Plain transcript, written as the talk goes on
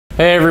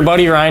Hey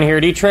everybody, Ryan here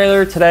at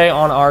eTrailer. Today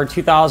on our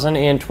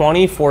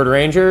 2020 Ford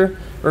Ranger,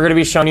 we're going to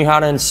be showing you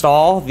how to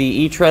install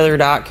the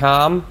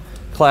etrailer.com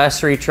Class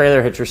 3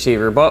 trailer hitch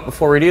receiver. But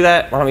before we do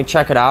that, why don't we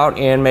check it out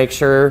and make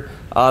sure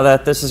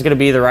that this is going to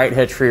be the right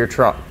hitch for your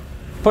truck.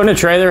 Putting a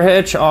trailer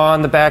hitch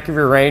on the back of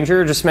your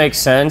Ranger just makes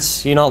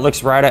sense. You know, it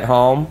looks right at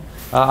home.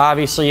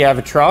 Obviously you have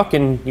a truck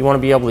and you want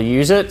to be able to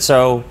use it,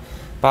 so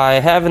by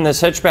having this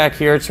hitch back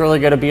here, it's really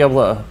going to be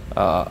able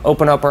to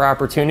open up our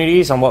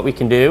opportunities on what we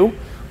can do,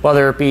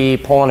 whether it be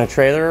pulling a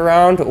trailer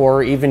around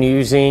or even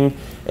using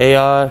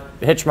a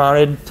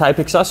hitch-mounted type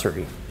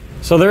accessory.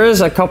 So there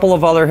is a couple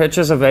of other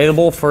hitches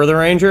available for the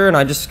Ranger, and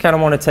I just kind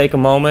of want to take a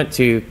moment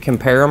to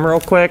compare them real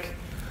quick.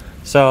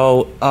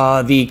 So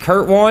the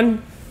Curt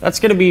one, that's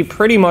going to be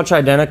pretty much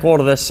identical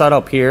to this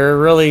setup here.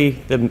 Really,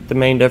 the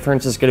main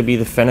difference is going to be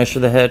the finish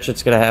of the hitch.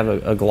 It's going to have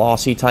a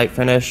glossy-type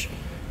finish.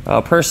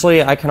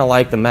 Personally, I kind of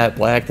like the matte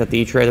black that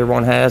the eTrailer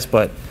one has,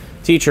 but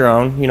to each your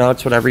own. You know,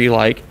 it's whatever you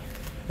like.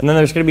 And then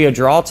there's going to be a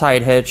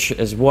Draw-Tite hitch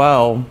as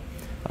well.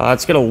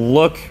 It's going to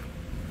look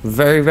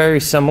very, very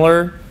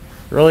similar.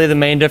 Really, the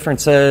main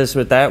difference is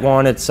with that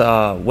one, its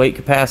weight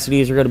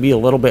capacities are going to be a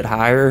little bit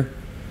higher.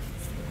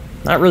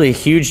 Not really a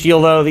huge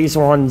deal though. These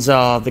ones,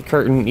 the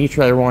Curt and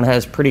eTrailer one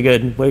has pretty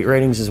good weight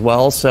ratings as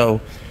well. So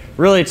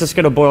really, it's just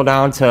going to boil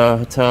down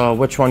to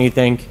which one you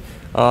think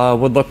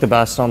would look the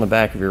best on the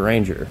back of your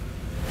Ranger.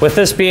 With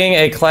this being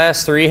a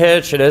Class 3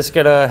 hitch, it is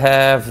going to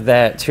have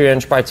that 2"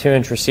 by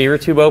 2" receiver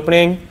tube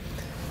opening.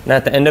 And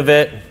at the end of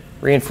it,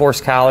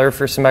 reinforced collar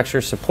for some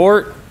extra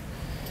support.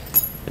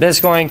 It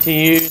is going to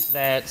use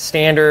that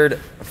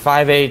standard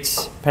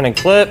 5/8 pin and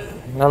clip.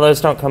 Now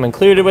those don't come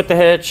included with the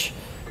hitch.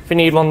 If you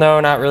need one though,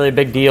 not really a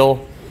big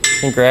deal. You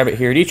can grab it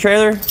here at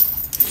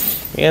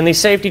eTrailer. And these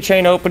safety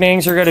chain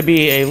openings are going to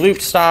be a loop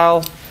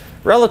style,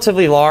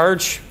 relatively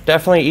large,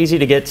 definitely easy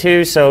to get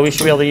to, so we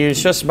should be able to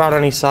use just about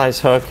any size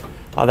hook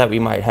that we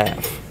might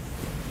have.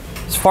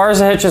 As far as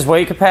the hitch's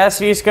weight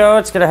capacities go,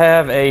 it's going to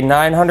have a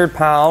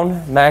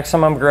 900-pound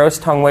maximum gross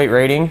tongue weight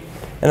rating,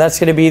 and that's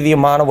going to be the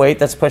amount of weight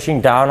that's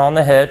pushing down on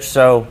the hitch,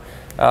 so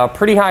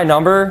pretty high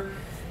number.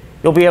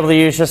 You'll be able to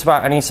use just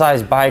about any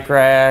size bike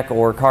rack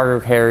or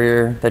cargo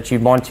carrier that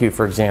you'd want to,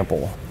 for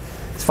example.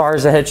 As far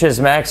as the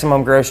hitch's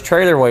maximum gross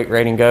trailer weight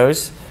rating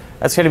goes,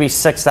 that's going to be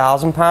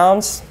 6,000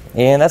 pounds,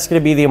 and that's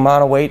going to be the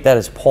amount of weight that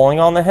is pulling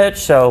on the hitch,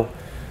 so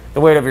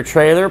the weight of your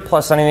trailer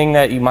plus anything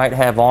that you might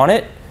have on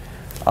it.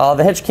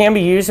 The hitch can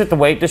be used with the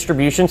weight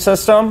distribution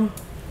system,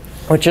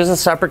 which is a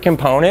separate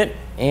component,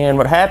 and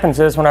what happens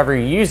is whenever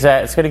you use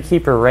that, it's going to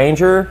keep your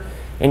Ranger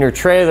and your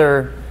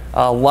trailer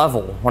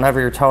level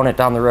whenever you're towing it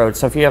down the road.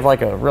 So if you have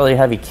like a really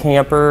heavy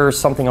camper or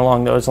something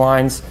along those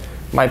lines,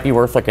 might be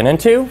worth looking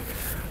into.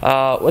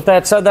 With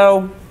that said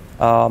though,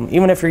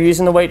 even if you're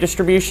using the weight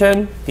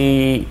distribution,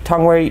 the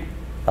tongue weight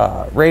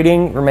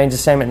rating remains the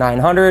same at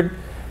 900.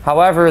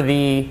 However,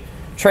 the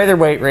trailer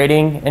weight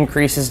rating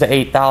increases to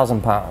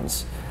 8,000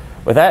 pounds.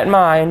 With that in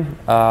mind,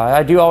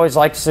 I do always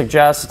like to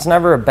suggest it's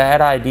never a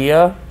bad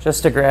idea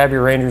just to grab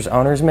your Ranger's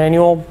owner's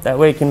manual. That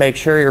way you can make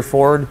sure your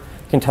Ford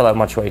can tow that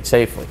much weight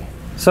safely.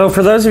 So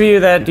for those of you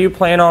that do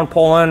plan on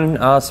pulling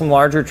some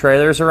larger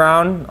trailers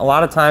around, a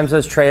lot of times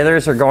those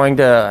trailers are going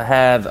to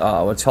have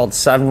what's called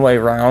 7-way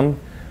round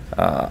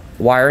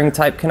wiring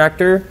type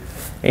connector.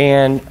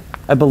 And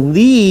I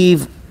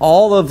believe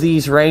all of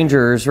these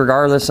Rangers,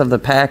 regardless of the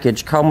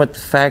package, come with the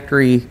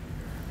factory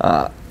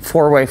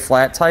 4-way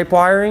flat type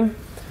wiring.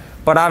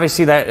 But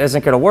obviously that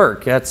isn't going to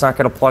work. That's not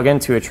going to plug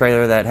into a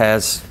trailer that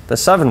has the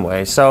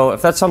 7-way. So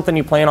if that's something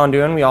you plan on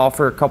doing, we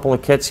offer a couple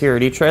of kits here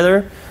at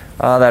eTrailer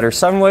that are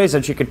 7-ways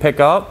that you could pick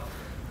up,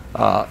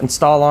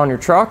 install on your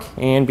truck,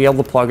 and be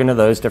able to plug into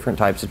those different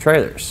types of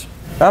trailers.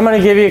 Now I'm going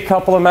to give you a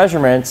couple of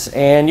measurements,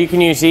 and you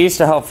can use these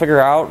to help figure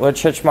out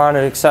which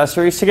hitch-mounted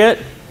accessories to get.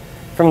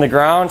 From the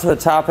ground to the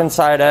top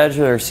inside edge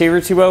of the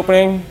receiver tube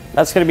opening,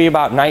 that's going to be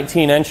about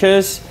 19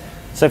 inches.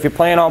 So if you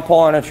plan on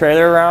pulling a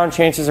trailer around,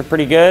 chances are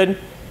pretty good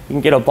you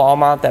can get a ball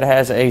mount that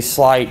has a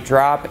slight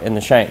drop in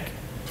the shank.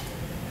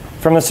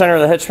 From the center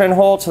of the hitch pin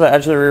hole to the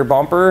edge of the rear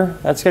bumper,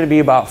 that's going to be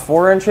about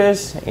 4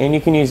 inches, and you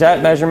can use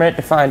that measurement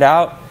to find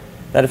out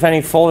that if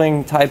any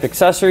folding type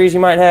accessories you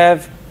might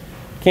have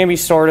can be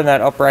stored in that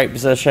upright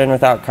position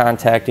without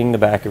contacting the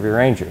back of your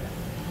Ranger.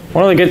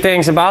 One of the good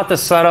things about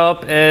this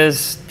setup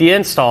is the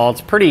install.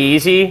 It's pretty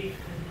easy.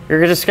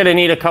 You're just going to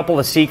need a couple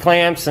of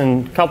C-clamps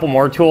and a couple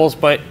more tools,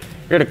 but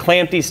you're going to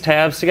clamp these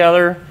tabs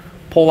together,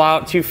 pull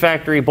out 2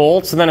 factory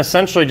bolts, and then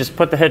essentially just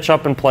put the hitch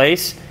up in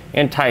place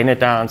and tighten it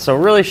down. So it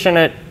really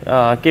shouldn't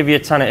give you a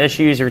ton of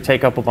issues or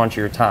take up a bunch of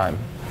your time.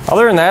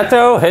 Other than that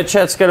though, hitch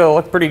head's going to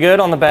look pretty good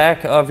on the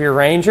back of your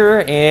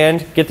Ranger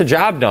and get the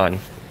job done.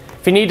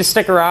 If you need to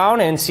stick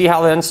around and see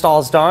how the install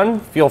is done,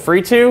 feel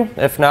free to.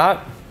 If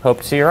not, hope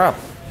to see you around.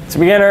 To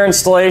begin our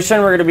installation,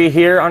 we're going to be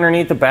here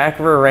underneath the back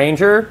of our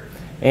Ranger,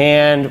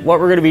 and what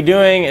we're going to be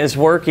doing is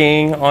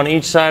working on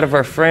each side of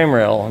our frame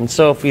rail. And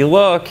so if you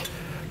look,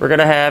 we're going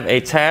to have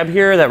a tab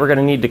here that we're going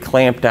to need to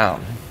clamp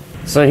down.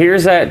 So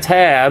here's that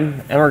tab,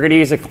 and we're going to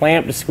use a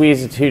clamp to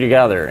squeeze the two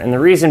together. And the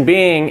reason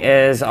being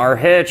is our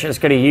hitch is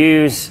going to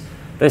use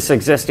this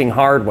existing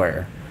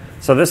hardware.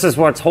 So this is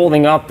what's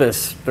holding up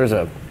this, there's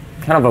a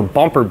kind of a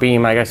bumper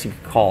beam, I guess you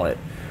could call it.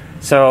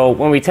 So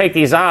when we take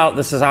these out,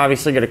 this is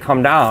obviously going to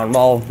come down.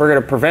 Well, we're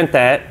going to prevent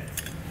that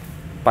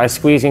by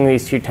squeezing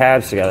these two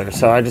tabs together.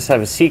 So I just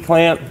have a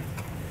C-clamp,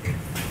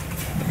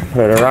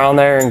 put it around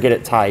there and get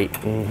it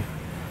tight. And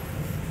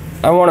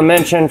I want to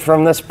mention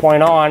from this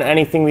point on,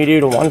 anything we do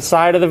to one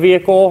side of the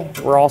vehicle,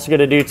 we're also going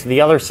to do to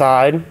the other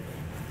side,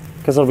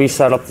 because it'll be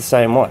set up the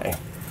same way.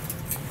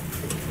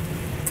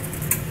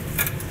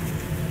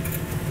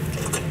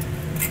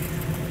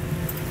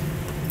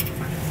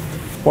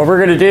 What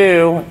we're going to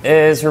do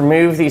is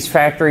remove these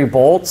factory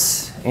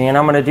bolts, and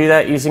I'm going to do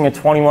that using a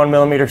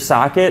 21mm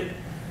socket.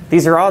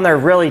 These are on there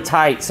really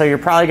tight, so you're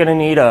probably going to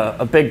need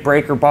a big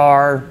breaker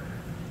bar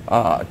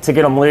to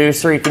get them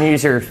loose, or you can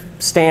use your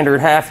standard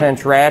 1/2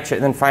 inch ratchet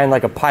and then find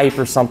like a pipe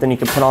or something you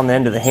can put on the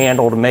end of the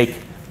handle to make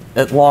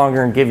it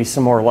longer and give you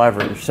some more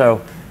leverage.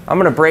 So I'm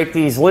going to break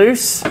these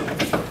loose,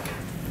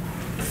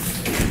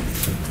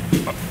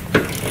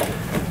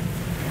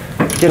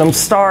 get them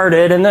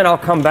started, and then I'll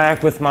come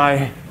back with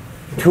my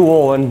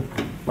tool and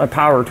my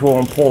power tool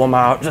and pull them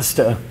out just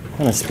to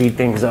kind of speed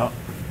things up.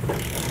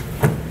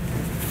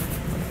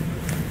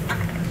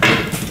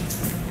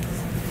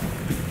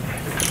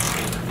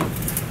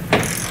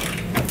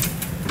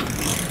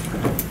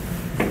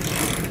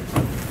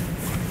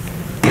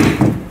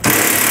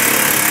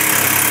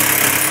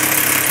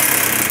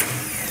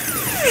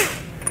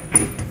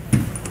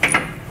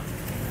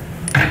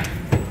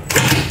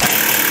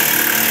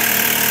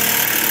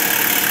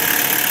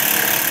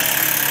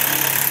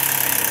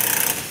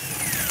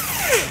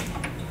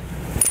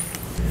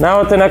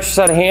 Now with an extra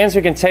set of hands,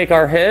 we can take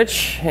our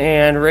hitch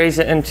and raise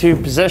it into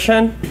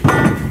position.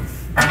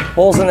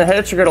 Holes in the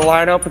hitch are going to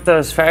line up with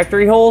those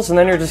factory holes, and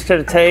then you're just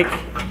going to take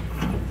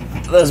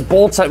those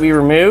bolts that we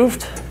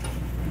removed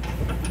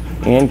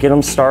and get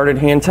them started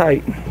hand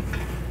tight.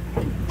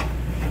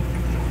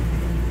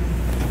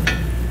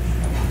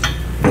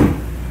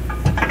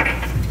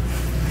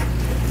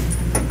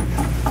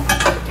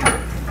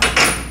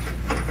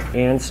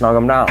 And snug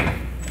them down.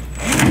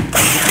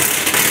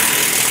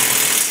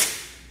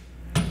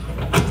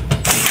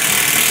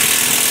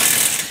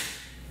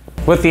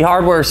 With the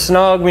hardware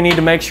snug, we need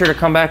to make sure to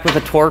come back with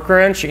a torque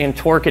wrench and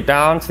torque it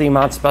down to the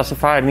amount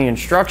specified in the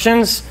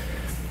instructions.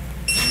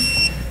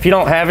 If you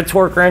don't have a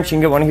torque wrench, you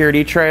can get one here at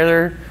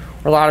eTrailer,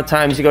 or a lot of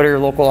times you go to your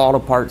local auto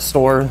parts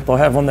store, they'll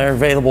have one there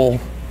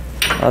available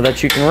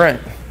that you can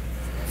rent.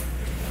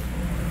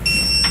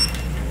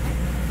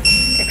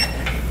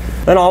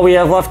 Then all we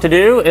have left to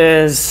do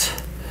is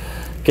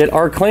get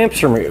our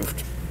clamps removed.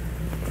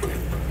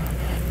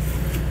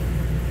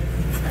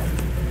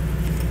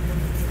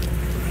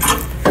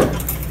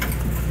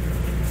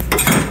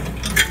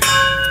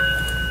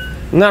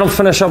 And that'll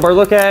finish up our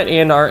look at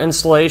and our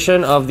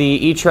installation of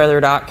the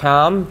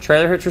etrailer.com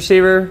trailer hitch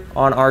receiver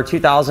on our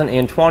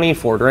 2020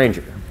 Ford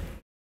Ranger.